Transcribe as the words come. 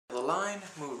The Line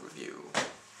movie review.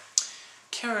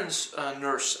 Karen's a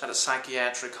nurse at a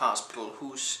psychiatric hospital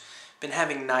who's been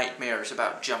having nightmares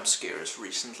about jump scares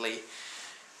recently.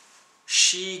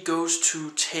 She goes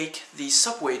to take the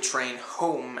subway train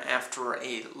home after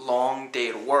a long day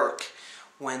at work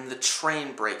when the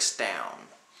train breaks down.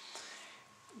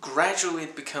 Gradually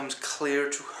it becomes clear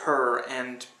to her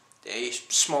and a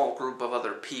small group of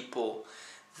other people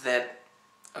that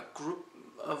a group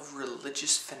of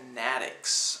religious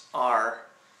fanatics are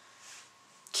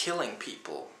killing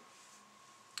people.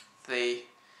 They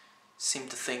seem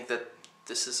to think that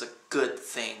this is a good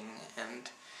thing, and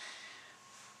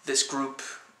this group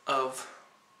of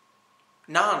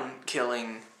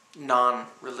non-killing,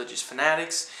 non-religious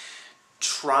fanatics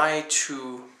try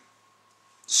to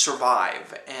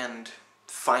survive and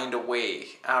find a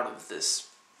way out of this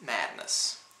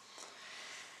madness.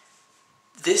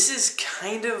 This is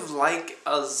kind of like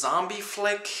a zombie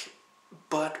flick,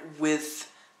 but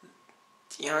with,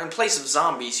 in place of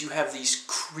zombies, you have these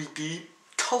creepy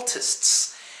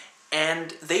cultists.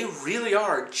 And they really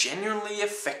are genuinely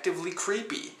effectively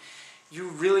creepy. You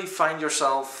really find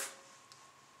yourself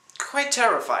quite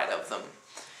terrified of them.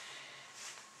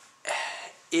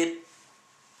 It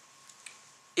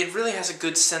really has a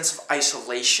good sense of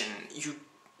isolation. You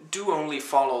do only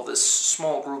follow this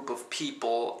small group of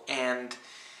people, and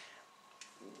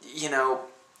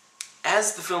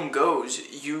as the film goes,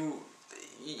 you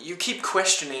keep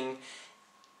questioning,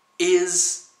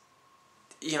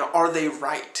 are they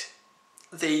right?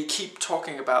 They keep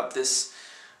talking about this,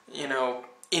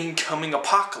 incoming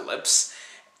apocalypse,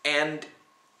 and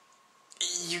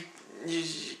you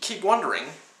keep wondering,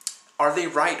 are they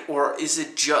right, or is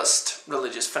it just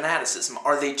religious fanaticism?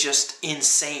 Are they just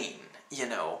insane?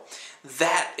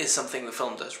 That is something the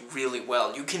film does really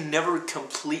well. You can never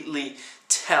completely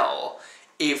tell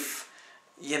if,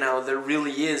 there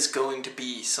really is going to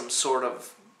be some sort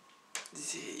of,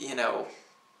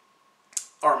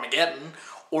 Armageddon,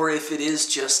 or if it is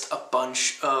just a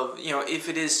bunch of, if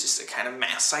it is just a kind of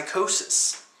mass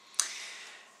psychosis.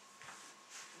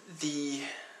 The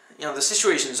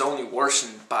situation is only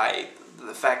worsened by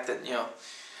the fact that,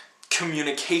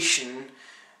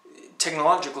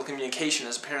 technological communication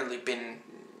has apparently been,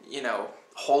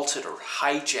 halted or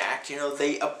hijacked.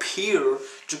 They appear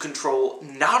to control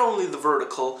not only the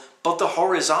vertical, but the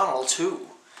horizontal too.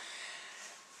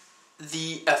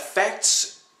 The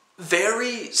effects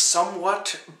vary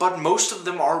somewhat, but most of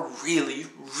them are really,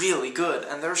 really good.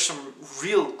 And there's some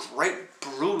real great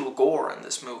brutal gore in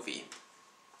this movie.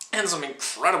 And some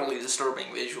incredibly disturbing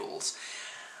visuals.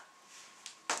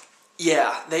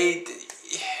 Yeah,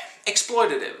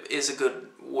 exploitative is a good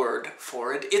word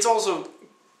for it. It's also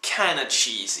kind of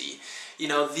cheesy.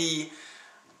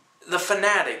 The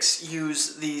fanatics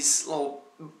use these little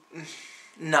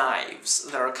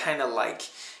knives that are kind of like,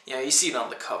 you see it on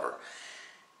the cover.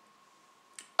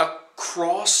 A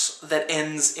cross that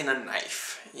ends in a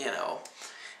knife,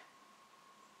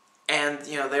 And,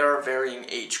 there are varying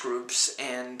age groups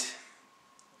and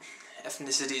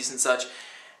ethnicities and such.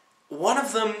 One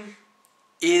of them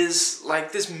is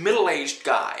like this middle-aged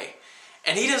guy,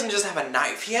 and he doesn't just have a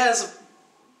knife, he has a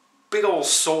big old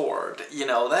sword,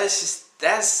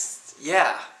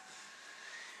 yeah.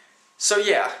 So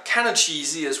yeah, kind of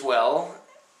cheesy as well,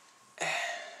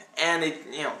 and it,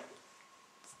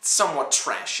 somewhat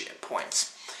trashy at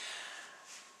points.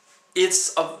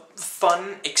 It's a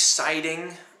fun,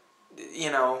 exciting,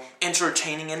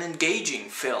 entertaining and engaging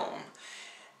film.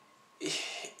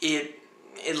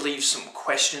 It leaves some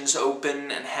questions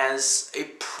open and has a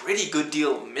pretty good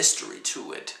deal of mystery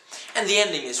to it. And the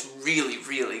ending is really,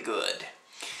 really good.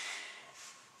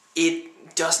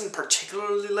 It doesn't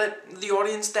particularly let the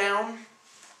audience down.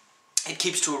 It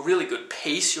keeps to a really good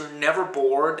pace, you're never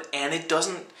bored, and it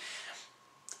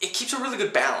keeps a really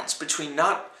good balance between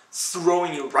not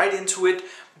throwing you right into it,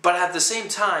 but at the same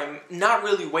time, not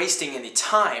really wasting any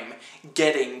time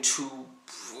getting to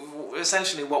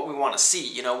essentially what we want to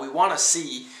see. We want to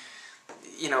see,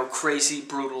 crazy,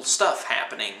 brutal stuff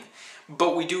happening,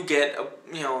 but we do get a,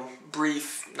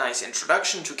 brief, nice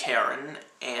introduction to Karen,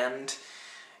 and,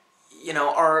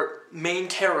 our main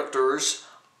characters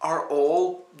are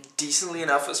all decently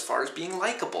enough as far as being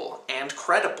likable and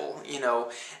credible.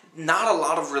 Not a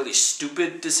lot of really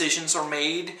stupid decisions are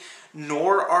made,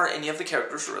 nor are any of the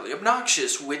characters really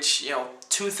obnoxious, which,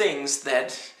 two things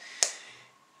that,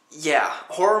 yeah,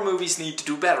 horror movies need to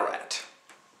do better at.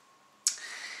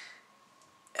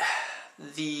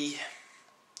 The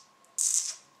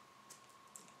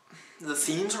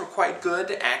themes were quite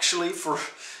good, actually, for,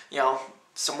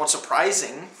 somewhat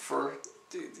surprising for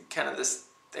kind of this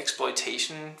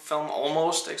exploitation film,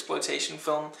 almost exploitation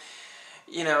film.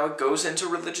 You know, it goes into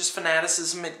religious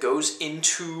fanaticism, it goes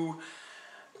into,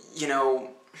 you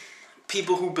know,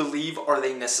 people who believe, are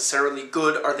they necessarily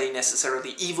good, are they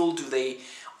necessarily evil, do they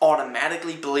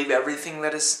automatically believe everything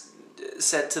that is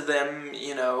said to them,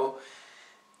 you know,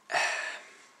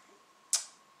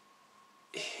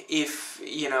 if,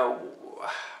 you know,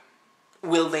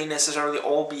 will they necessarily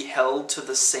all be held to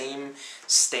the same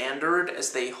standard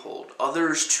as they hold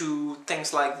others to,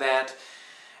 things like that,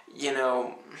 you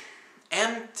know,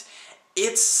 and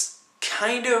it's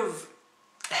kind of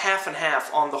half and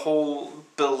half on the whole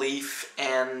belief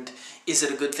and is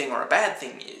it a good thing or a bad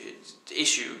thing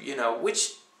issue, you know,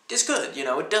 which is good, you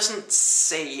know. It doesn't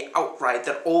say outright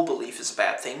that all belief is a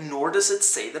bad thing, nor does it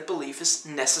say that belief is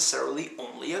necessarily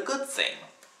only a good thing.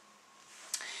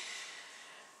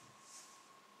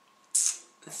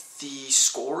 The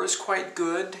score is quite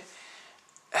good.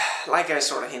 Like I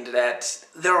sort of hinted at,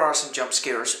 there are some jump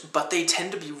scares, but they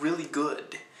tend to be really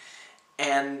good.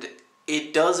 And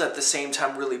it does at the same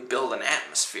time really build an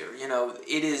atmosphere. You know,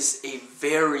 it is a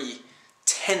very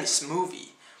tense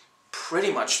movie,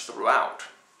 pretty much throughout.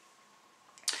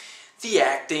 The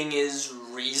acting is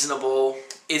reasonable.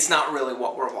 It's not really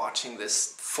what we're watching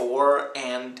this for,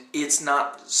 and it's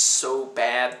not so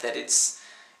bad that it's,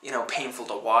 you know, painful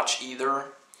to watch either.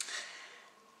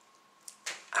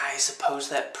 I suppose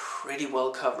that pretty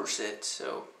well covers it.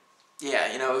 So,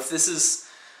 yeah, you know, if this is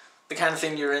the kind of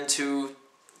thing you're into,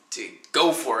 to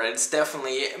go for it. It's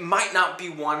definitely, it might not be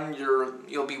one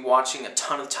you'll be watching a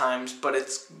ton of times, but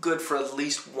it's good for at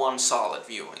least one solid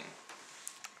viewing.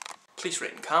 Please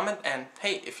rate and comment, and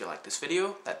hey, if you like this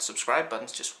video, that subscribe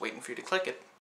button's just waiting for you to click it.